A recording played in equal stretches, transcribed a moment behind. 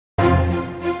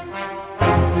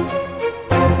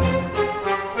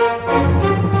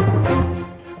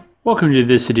Welcome to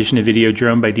this edition of Video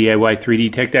Drone by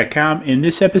DIY3DTech.com. In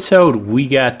this episode, we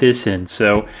got this in.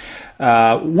 So,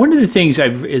 one of the things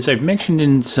as I've mentioned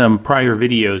in some prior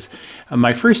videos,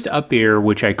 my first Up Air,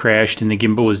 which I crashed and the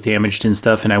gimbal was damaged and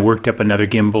stuff, and I worked up another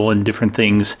gimbal and different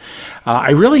things. I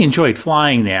really enjoyed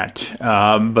flying that,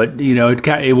 but you know,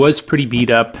 it was pretty beat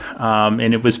up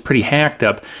and it was pretty hacked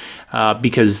up.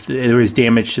 Because there was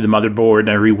damage to the motherboard, and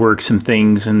I reworked some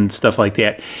things and stuff like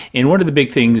that. And one of the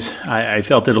big things, I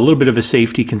felt it a little bit of a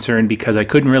safety concern because I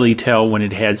couldn't really tell when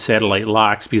it had satellite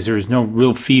locks because there was no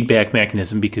real feedback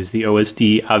mechanism because the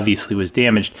OSD obviously was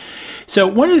damaged. So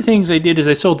one of the things I did is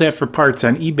I sold that for parts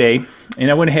on eBay,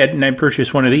 and I went ahead and I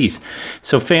purchased one of these.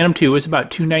 So Phantom 2 is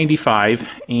about $295,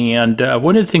 and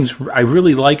one of the things I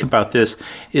really like about this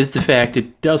is the fact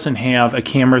it doesn't have a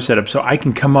camera setup, so I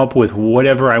can come up with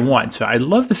whatever I want. So I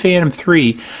love the Phantom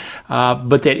 3,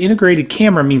 but that integrated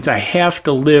camera means I have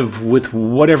to live with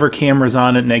whatever camera's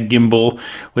on it and that gimbal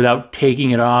without taking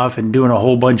it off and doing a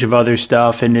whole bunch of other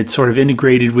stuff, and it's sort of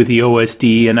integrated with the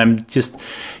OSD, and I'm just,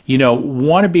 you know,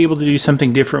 want to be able to do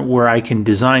something different where I can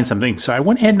design something. So I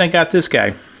went ahead and I got this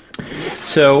guy.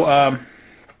 So I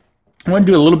want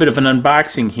to do a little bit of an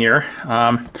unboxing here.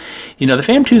 You know, the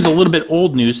Phantom 2 is a little bit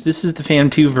old news. This is the Phantom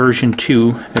 2 version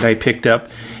 2 that I picked up.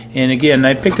 And again,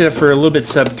 I picked it up for a little bit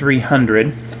sub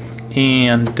 300,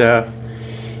 and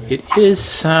it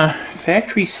is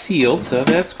factory sealed, so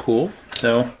that's cool.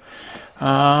 So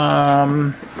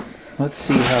let's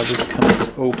see how this comes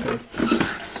open.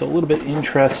 So a little bit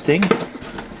interesting.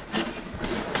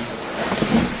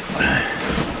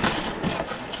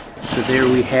 So there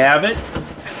we have it.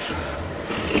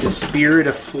 The Spirit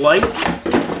of Flight.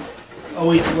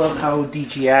 Always love how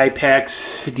DJI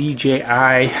packs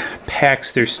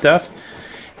their stuff.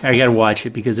 I gotta watch it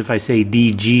because if I say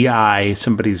DJI,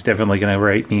 somebody's definitely gonna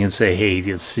write me and say, hey,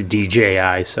 it's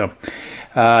DJI. So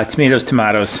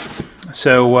tomatoes.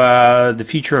 So the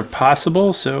future of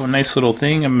possible. So a nice little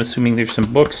thing. I'm assuming there's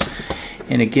some books,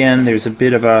 and again there's a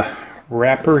bit of a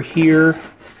wrapper here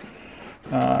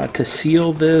to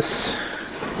seal this.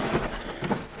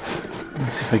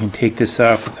 Let's see if I can take this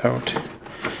off without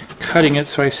cutting it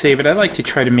so I save it. I like to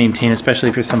try to maintain,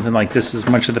 especially for something like this, as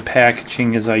much of the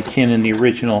packaging as I can in the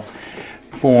original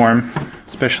form,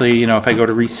 especially, you know, if I go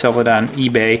to resell it on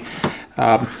eBay,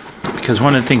 because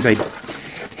one of the things I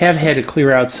have had to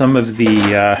clear out some of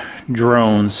the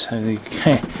drones. They've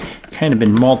kind of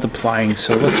been multiplying,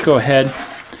 so let's go ahead,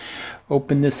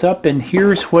 open this up, and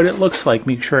here's what it looks like.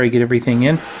 Make sure I get everything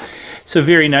in. So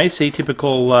very nice,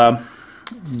 atypical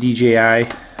DJI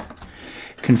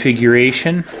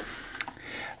configuration.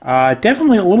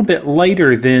 Definitely a little bit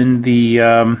lighter than the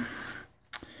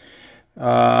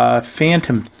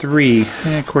Phantom 3,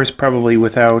 and of course probably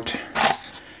without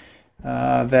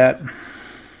that.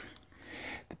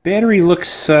 The battery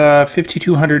looks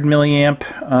 5200 milliamp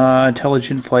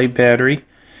intelligent flight battery.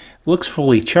 Looks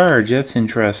fully charged. That's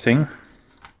interesting.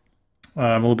 I'm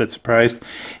a little bit surprised.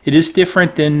 It is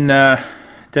different than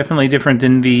definitely different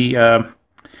than the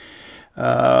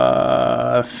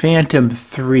Phantom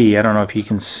 3. I don't know if you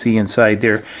can see inside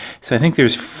there. So I think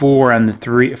there's 4 on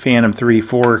the Phantom 3,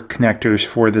 4 connectors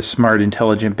for the smart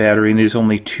intelligent battery, and there's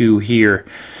only 2 here.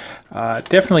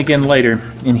 Definitely again lighter.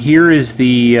 And here is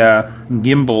the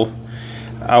gimbal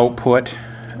output,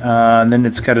 and then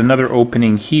it's got another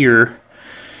opening here,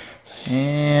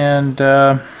 and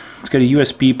it's got a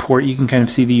USB port. You can kind of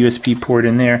see the USB port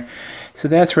in there. So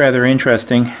that's rather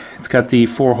interesting. It's got the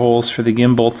 4 holes for the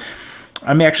gimbal.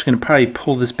 I'm actually going to probably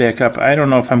pull this back up. I don't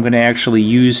know if I'm going to actually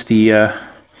use the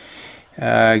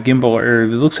gimbal, or it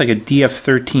looks like a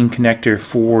DF13 connector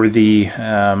for the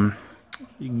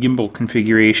gimbal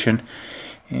configuration.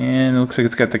 And it looks like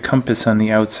it's got the compass on the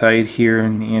outside here,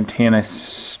 and the antenna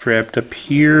strapped up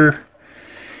here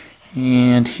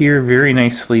and here. Very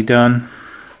nicely done.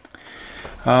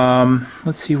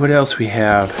 Let's see what else we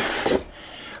have.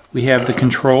 We have the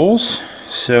controls.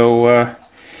 So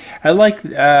I like,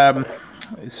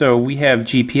 so we have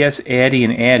GPS, ADDI,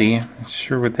 and ADDI. I'm not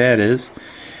sure what that is.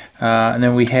 And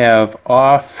then we have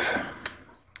off,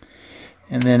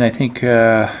 and then I think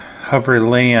hover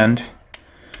land,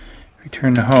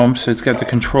 return to home. So it's got the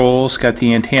controls, got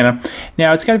the antenna.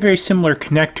 Now it's got a very similar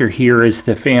connector here as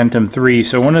the Phantom 3.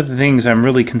 So one of the things I'm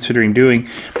really considering doing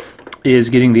is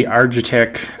getting the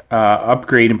ARGtek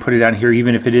upgrade and put it on here,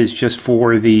 even if it is just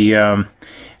for the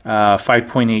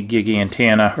 5.8 gig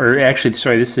antenna, or actually,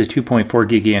 sorry, this is a 2.4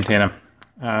 gig antenna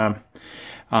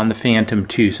on the Phantom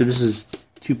 2. So this is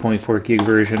 2.4 gig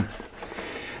version.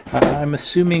 I'm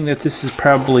assuming that this is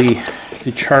probably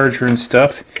the charger and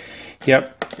stuff.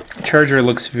 Yep, charger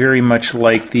looks very much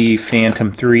like the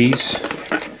Phantom 3's.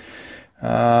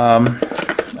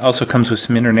 Also comes with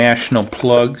some international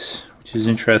plugs, which is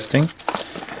interesting.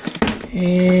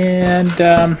 And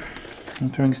I'm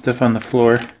throwing stuff on the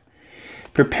floor.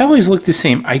 Propellers look the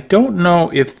same. I don't know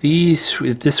if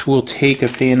this will take a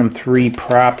Phantom 3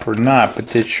 prop or not,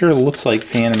 but it sure looks like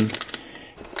Phantom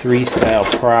 3 style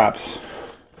props.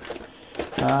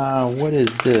 What is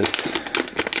this?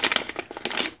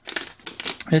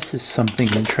 This is something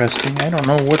interesting. I don't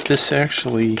know what this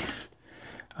actually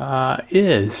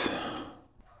is.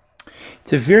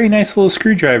 It's a very nice little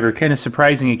screwdriver. Kind of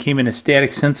surprising. It came in a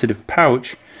static sensitive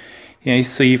pouch. You know,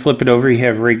 so you flip it over, you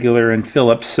have regular and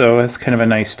Phillips, so that's kind of a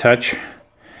nice touch.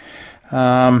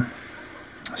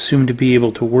 Assumed to be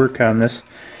able to work on this.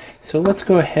 So let's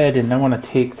go ahead, and I want to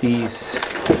take these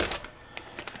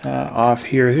off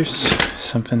here. There's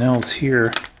something else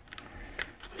here.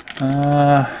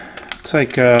 Looks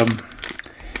like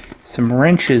some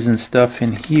wrenches and stuff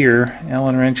in here,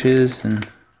 Allen wrenches and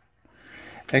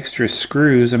extra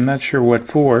screws. I'm not sure what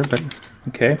for, but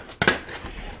okay.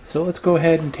 So let's go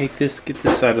ahead and take this, get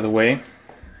this out of the way,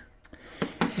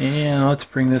 and let's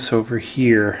bring this over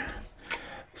here.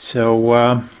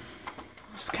 So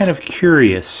it's kind of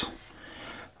curious.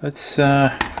 Let's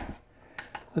take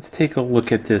a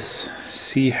look at this,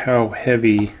 see how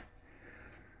heavy.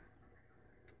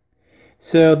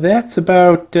 So that's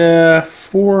about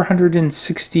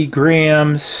 460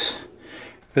 grams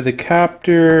for the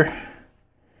copter,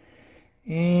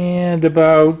 and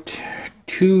about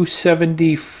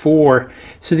 274.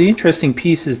 So the interesting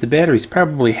piece is the battery is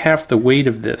probably half the weight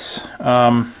of this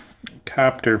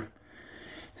copter.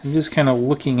 So I'm just kind of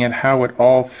looking at how it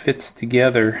all fits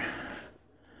together,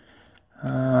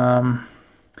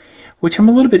 which I'm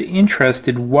a little bit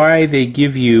interested why they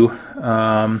give you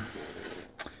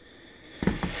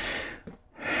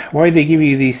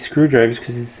these screwdrivers,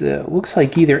 because it looks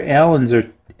like either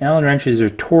Allen wrenches or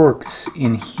Torx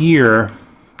in here.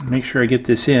 Make sure I get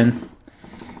this in.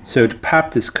 So to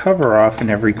pop this cover off and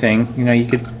everything, you know, you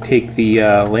could take the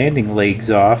landing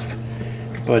legs off,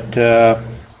 but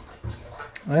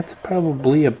that's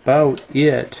probably about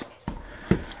it.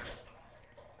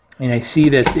 And I see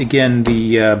that again,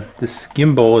 this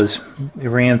gimbal it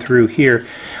ran through here.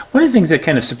 One of the things that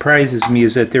kind of surprises me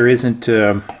is that there isn't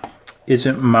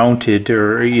mounted,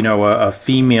 or you know, a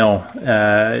female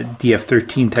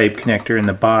DF13 type connector in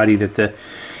the body that the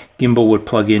gimbal would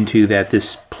plug into, that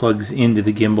this plugs into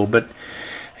the gimbal, but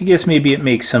I guess maybe it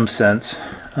makes some sense.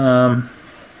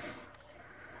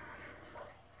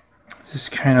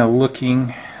 Just kind of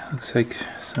looking, looks like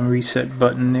some reset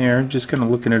button there, just kind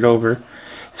of looking it over.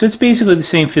 So it's basically the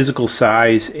same physical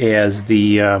size as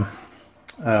the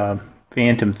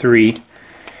Phantom 3.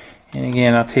 And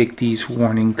again, I'll take these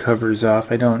warning covers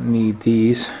off. I don't need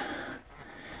these.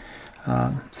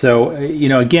 So, you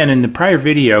know, again, in the prior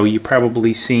video, you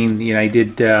probably seen, you know, I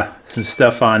did some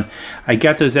stuff on, I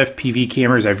got those FPV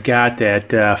cameras. I've got that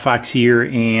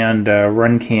Foxeer and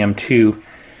Runcam 2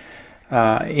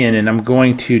 in, and I'm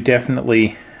going to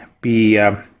definitely be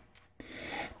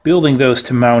building those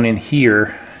to mount in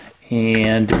here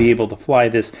and to be able to fly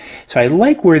this. So I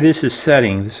like where this is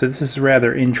setting, so this is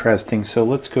rather interesting. So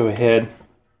let's go ahead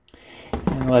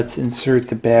and let's insert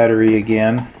the battery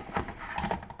again,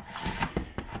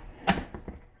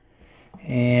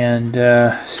 and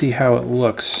see how it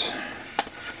looks.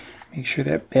 Make sure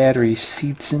that battery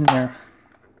seats in there.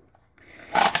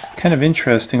 Kind of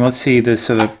interesting. Let's see this.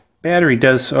 So the battery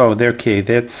does, oh, okay,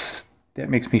 that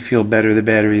makes me feel better. The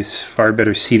battery is far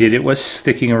better seated. It was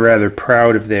sticking rather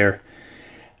proud of there.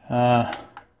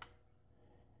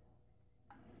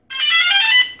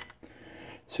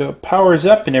 So it powers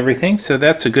up and everything, so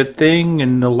that's a good thing.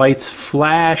 And the lights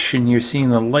flash, and you're seeing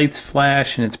the lights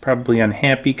flash, and it's probably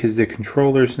unhappy because the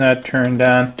controller's not turned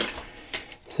on.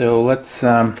 So let's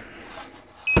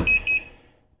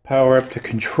power up the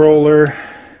controller.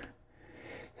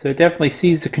 So it definitely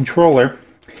sees the controller.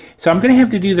 So I'm going to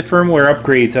have to do the firmware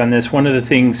upgrades on this. One of the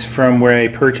things from where I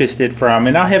purchased it from,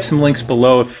 and I'll have some links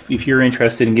below if you're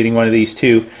interested in getting one of these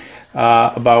too,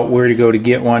 about where to go to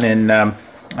get one. And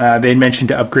they mentioned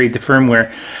to upgrade the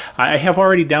firmware. I have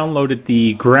already downloaded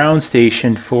the ground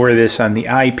station for this on the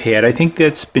iPad. I think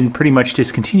that's been pretty much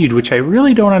discontinued, which I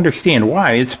really don't understand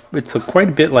why. It's quite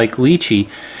a bit like Lychee,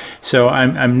 so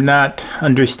I'm not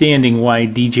understanding why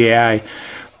DJI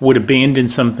would abandon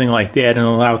something like that and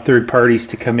allow third parties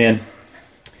to come in.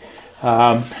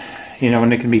 You know,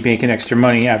 and they can be making extra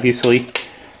money, obviously.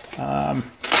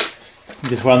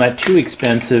 Because while not too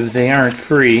expensive, they aren't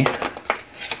free.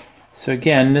 So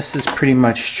again, this is pretty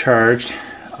much charged.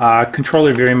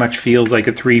 Controller very much feels like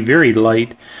a 3, very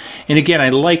light. And again, I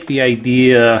like the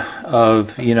idea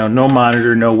of, you know, no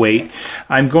monitor, no weight.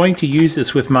 I'm going to use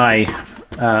this with my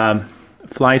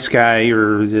FlySky,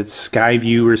 or is it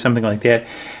Skyview or something like that,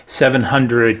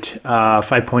 700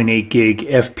 5.8 gig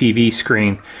FPV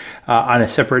screen on a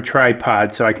separate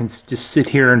tripod, so I can just sit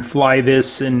here and fly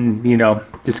this and, you know,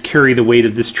 just carry the weight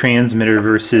of this transmitter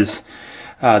versus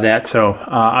that. So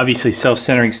obviously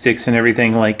self-centering sticks and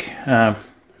everything like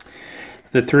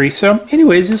the 3. So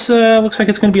anyways, this looks like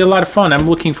it's going to be a lot of fun. I'm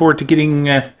looking forward to getting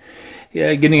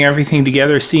everything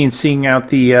together, seeing out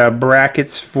the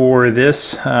brackets for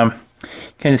this.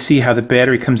 Kind of see how the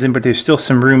battery comes in, but there's still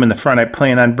some room in the front. I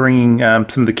plan on bringing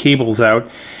some of the cables out.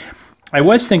 I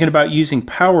was thinking about using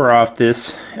power off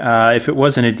this if it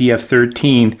wasn't a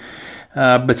DF13,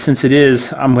 but since it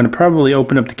is, I'm going to probably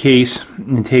open up the case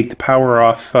and take the power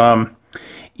off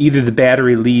either the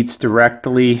battery leads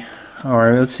directly,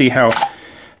 or let's see how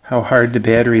hard the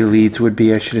battery leads would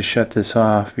be. I should have shut this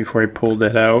off before I pulled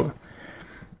that out.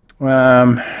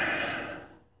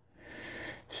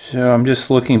 So I'm just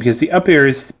looking, because the up air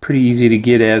is pretty easy to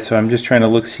get at, so I'm just trying to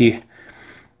look, see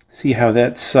how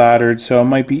that's soldered. So it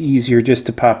might be easier just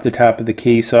to pop the top of the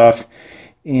case off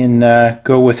and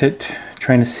go with it,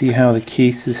 trying to see how the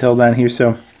case is held on here.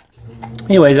 So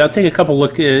anyways, I'll take a couple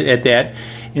look at that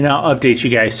and I'll update you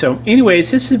guys. So anyways,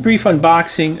 this is a brief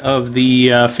unboxing of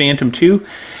the Phantom 2.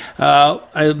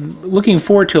 I'm looking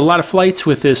forward to a lot of flights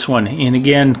with this one, and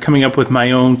again, coming up with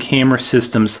my own camera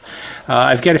systems.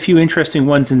 I've got a few interesting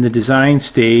ones in the design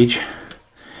stage,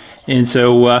 and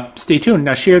so stay tuned.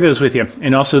 I'll share those with you,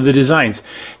 and also the designs.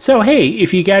 So hey,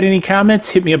 if you got any comments,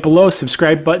 hit me up below.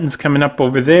 Subscribe button's coming up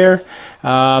over there.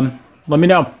 Let me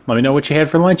know what you had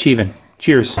for lunch even.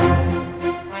 Cheers.